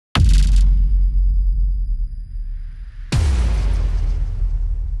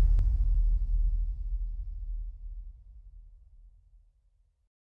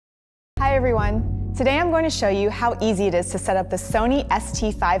everyone! Today I'm going to show you how easy it is to set up the Sony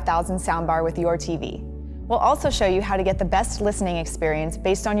ST5000 soundbar with your TV. We'll also show you how to get the best listening experience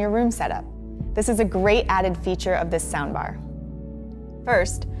based on your room setup. This is a great added feature of this soundbar.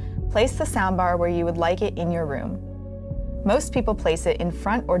 First, place the soundbar where you would like it in your room. Most people place it in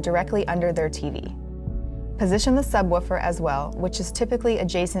front or directly under their TV. Position the subwoofer as well, which is typically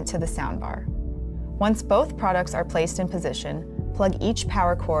adjacent to the soundbar. Once both products are placed in position, plug each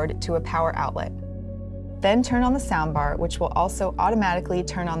power cord to a power outlet. Then turn on the soundbar, which will also automatically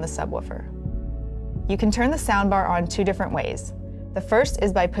turn on the subwoofer. You can turn the soundbar on two different ways. The first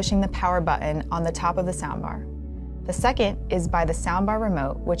is by pushing the power button on the top of the soundbar. The second is by the soundbar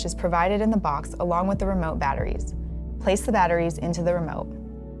remote, which is provided in the box along with the remote batteries. Place the batteries into the remote.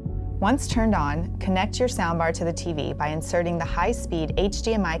 Once turned on, connect your soundbar to the TV by inserting the high-speed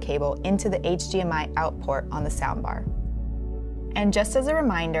HDMI cable into the HDMI out port on the soundbar. And just as a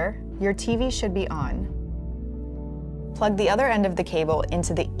reminder, your TV should be on. Plug the other end of the cable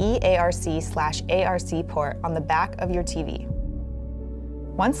into the eARC/ARC port on the back of your TV.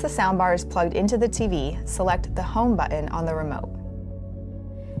 Once the soundbar is plugged into the TV, select the Home button on the remote.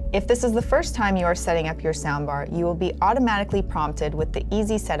 If this is the first time you are setting up your soundbar, you will be automatically prompted with the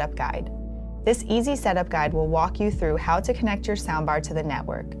Easy Setup Guide. This Easy Setup Guide will walk you through how to connect your soundbar to the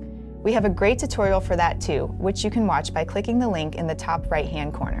network. We have a great tutorial for that too, which you can watch by clicking the link in the top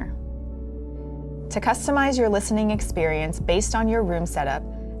right-hand corner. To customize your listening experience based on your room setup,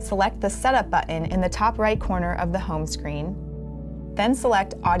 select the Setup button in the top right corner of the home screen, then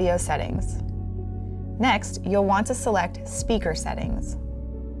select Audio Settings. Next, you'll want to select Speaker Settings.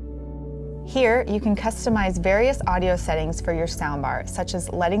 Here, you can customize various audio settings for your soundbar, such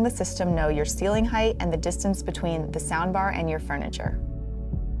as letting the system know your ceiling height and the distance between the soundbar and your furniture.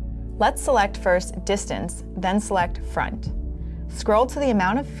 Let's select first Distance, then select Front. Scroll to the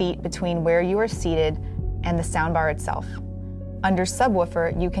amount of feet between where you are seated and the soundbar itself. Under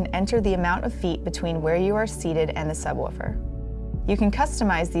Subwoofer, you can enter the amount of feet between where you are seated and the subwoofer. You can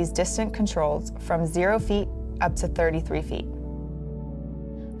customize these distant controls from 0 feet up to 33 feet.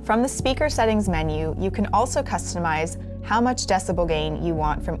 From the Speaker Settings menu, you can also customize how much decibel gain you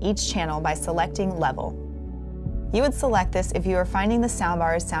want from each channel by selecting Level. You would select this if you are finding the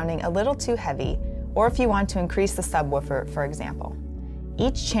soundbar is sounding a little too heavy, or if you want to increase the subwoofer, for example.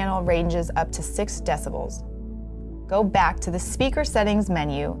 Each channel ranges up to 6 decibels. Go back to the Speaker Settings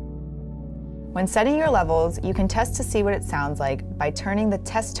menu. When setting your levels, you can test to see what it sounds like by turning the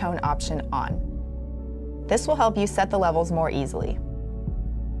Test Tone option on. This will help you set the levels more easily.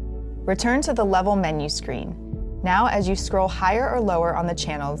 Return to the Level menu screen. Now, as you scroll higher or lower on the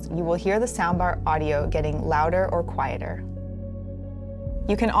channels, you will hear the soundbar audio getting louder or quieter.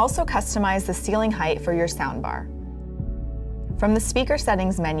 You can also customize the ceiling height for your soundbar. From the Speaker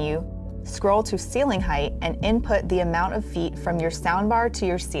Settings menu, scroll to Ceiling Height and input the amount of feet from your soundbar to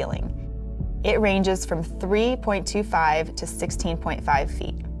your ceiling. It ranges from 3.25 to 16.5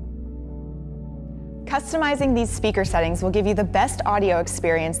 feet. Customizing these speaker settings will give you the best audio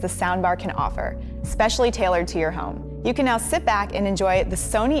experience the soundbar can offer, specially tailored to your home. You can now sit back and enjoy the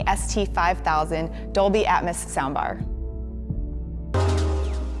Sony ST5000 Dolby Atmos soundbar.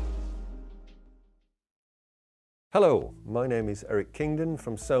 Hello, my name is Eric Kingdon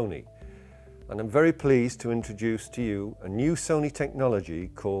from Sony, and I'm very pleased to introduce to you a new Sony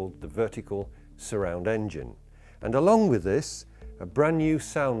technology called the Vertical Surround Engine, and along with this, a brand new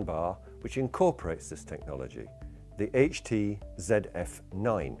soundbar which incorporates this technology, the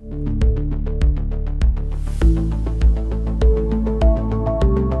HT-ZF9.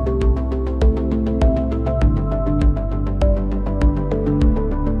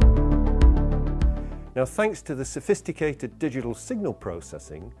 Now, thanks to the sophisticated digital signal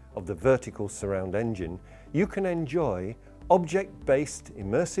processing of the Vertical Surround Engine, you can enjoy object-based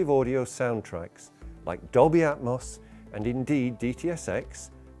immersive audio soundtracks like Dolby Atmos and indeed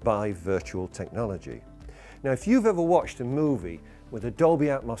DTS:X by virtual technology. Now, if you've ever watched a movie with a Dolby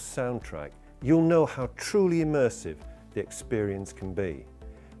Atmos soundtrack, you'll know how truly immersive the experience can be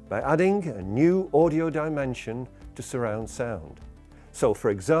by adding a new audio dimension to surround sound. So,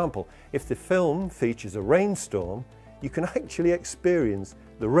 for example, if the film features a rainstorm, you can actually experience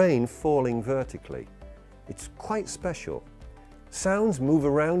the rain falling vertically. It's quite special. Sounds move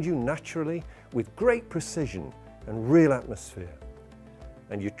around you naturally with great precision and real atmosphere.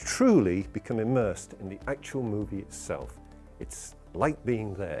 And you truly become immersed in the actual movie itself. It's like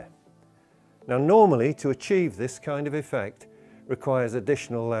being there. Now, normally to achieve this kind of effect requires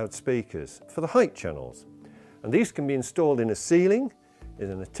additional loudspeakers for the height channels. And these can be installed in a ceiling,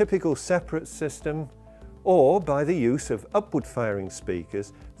 in a typical separate system, or by the use of upward firing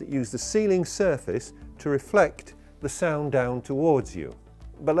speakers that use the ceiling surface to reflect the sound down towards you.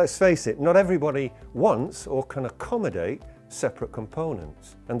 But let's face it, not everybody wants or can accommodate separate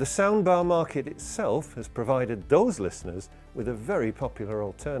components, and the soundbar market itself has provided those listeners with a very popular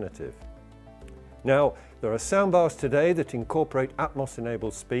alternative. Now, there are soundbars today that incorporate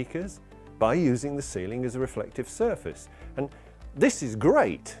Atmos-enabled speakers by using the ceiling as a reflective surface, and this is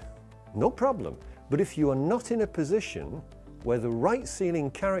great, no problem. But if you are not in a position where the right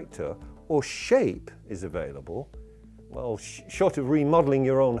ceiling character or shape is available, well, short of remodeling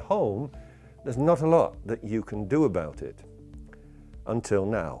your own home, there's not a lot that you can do about it. Until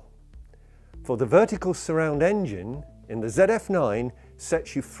now. For the vertical surround engine in the ZF9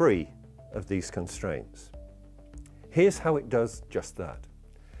 sets you free of these constraints. Here's how it does just that.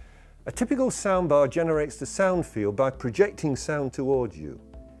 A typical soundbar generates the sound field by projecting sound towards you,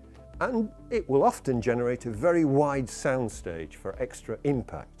 and it will often generate a very wide soundstage for extra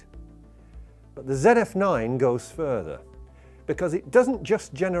impact. But the ZF9 goes further, because it doesn't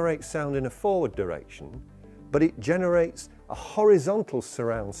just generate sound in a forward direction, but it generates a horizontal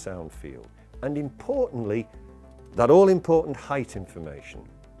surround sound field, and importantly, that all-important height information.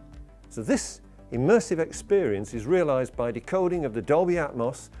 So this immersive experience is realized by decoding of the Dolby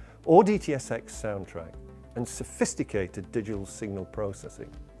Atmos or DTS:X soundtrack and sophisticated digital signal processing.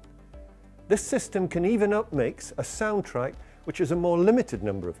 This system can even upmix a soundtrack which has a more limited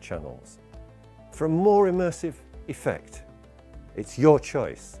number of channels for a more immersive effect. It's your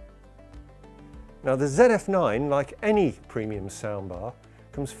choice. Now the ZF9, like any premium soundbar,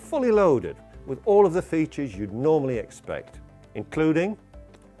 comes fully loaded with all of the features you'd normally expect, including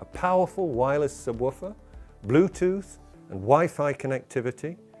a powerful wireless subwoofer, Bluetooth and Wi-Fi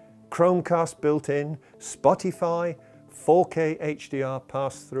connectivity, Chromecast built-in, Spotify, 4K HDR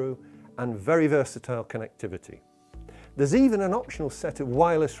pass-through, and very versatile connectivity. There's even an optional set of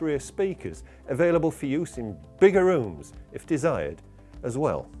wireless rear speakers available for use in bigger rooms, if desired, as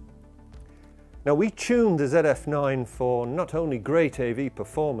well. Now we tuned the ZF9 for not only great AV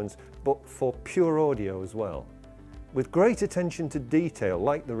performance, but for pure audio as well, with great attention to detail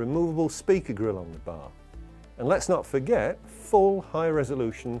like the removable speaker grill on the bar. And let's not forget full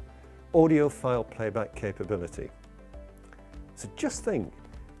high-resolution audio file playback capability. So just think,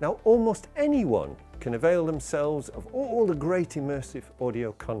 now almost anyone can avail themselves of all the great immersive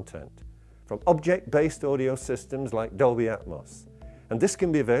audio content from object-based audio systems like Dolby Atmos. And this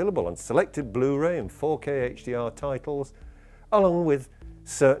can be available on selected Blu-ray and 4K HDR titles, along with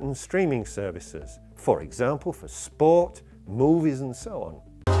certain streaming services, for example for sport, movies and so on.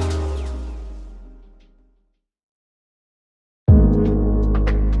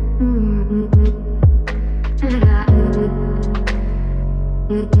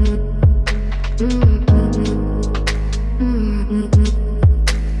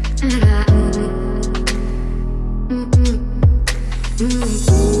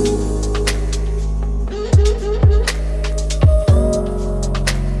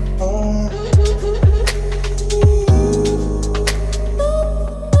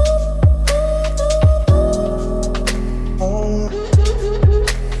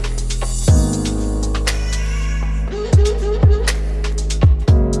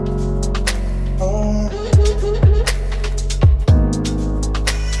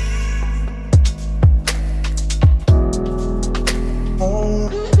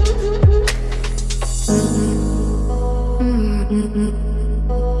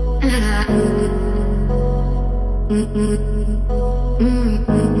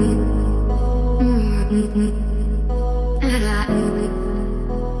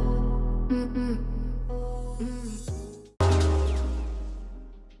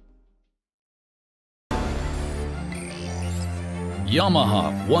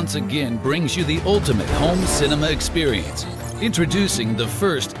 Yamaha once again brings you the ultimate home cinema experience. Introducing the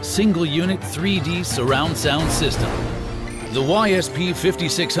first single-unit 3D surround sound system. The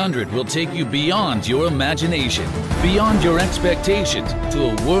YSP5600 will take you beyond your imagination, beyond your expectations,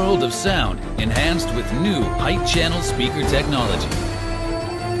 to a world of sound enhanced with new height channel speaker technology.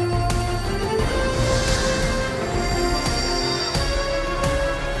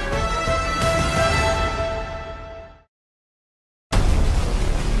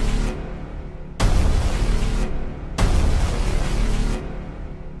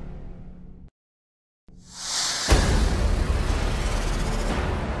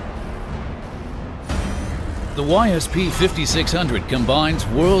 The YSP5600 combines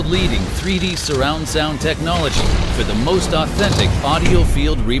world-leading 3D surround sound technology for the most authentic audio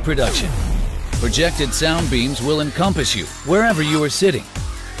field reproduction. Projected sound beams will encompass you wherever you are sitting,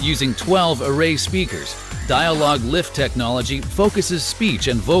 using 12 array speakers Dialogue lift technology focuses speech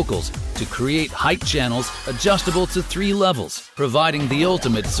and vocals to create height channels adjustable to 3 levels, providing the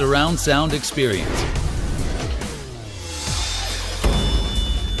ultimate surround sound experience.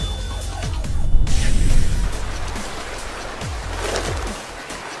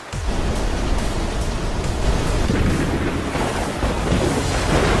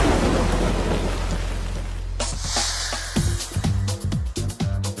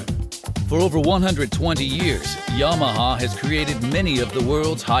 For over 120 years, Yamaha has created many of the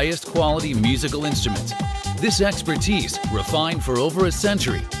world's highest quality musical instruments. This expertise, refined for over a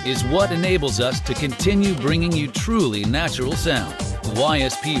century, is what enables us to continue bringing you truly natural sound. The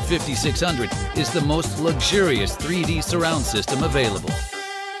YSP 5600 is the most luxurious 3D surround system available.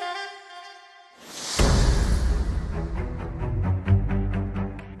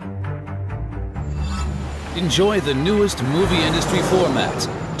 Enjoy the newest movie industry formats,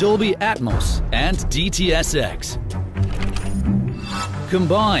 Dolby Atmos and DTS:X.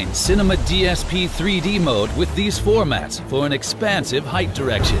 Combine Cinema DSP 3D mode with these formats for an expansive height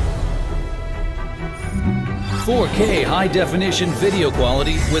direction. 4K high-definition video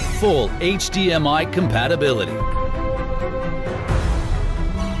quality with full HDMI compatibility.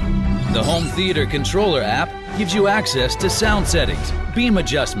 The Home Theater Controller app gives you access to sound settings, beam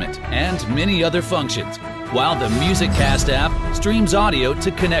adjustment, and many other functions, while the MusicCast app streams audio to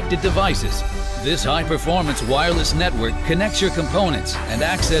connected devices. This high-performance wireless network connects your components and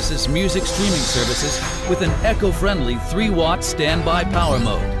accesses music streaming services with an eco-friendly 3-watt standby power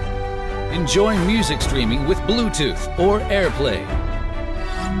mode. Enjoy music streaming with Bluetooth or AirPlay.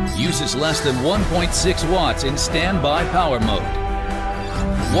 Uses less than 1.6 watts in standby power mode.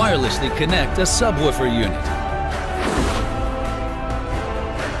 Wirelessly connect a subwoofer unit.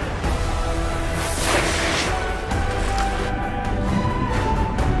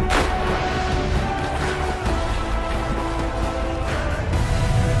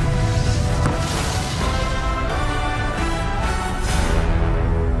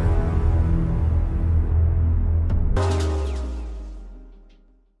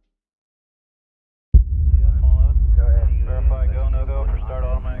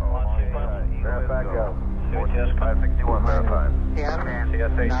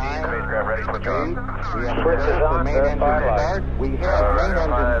 We have main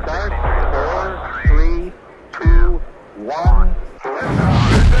engine start. 4, 3, 2, 1.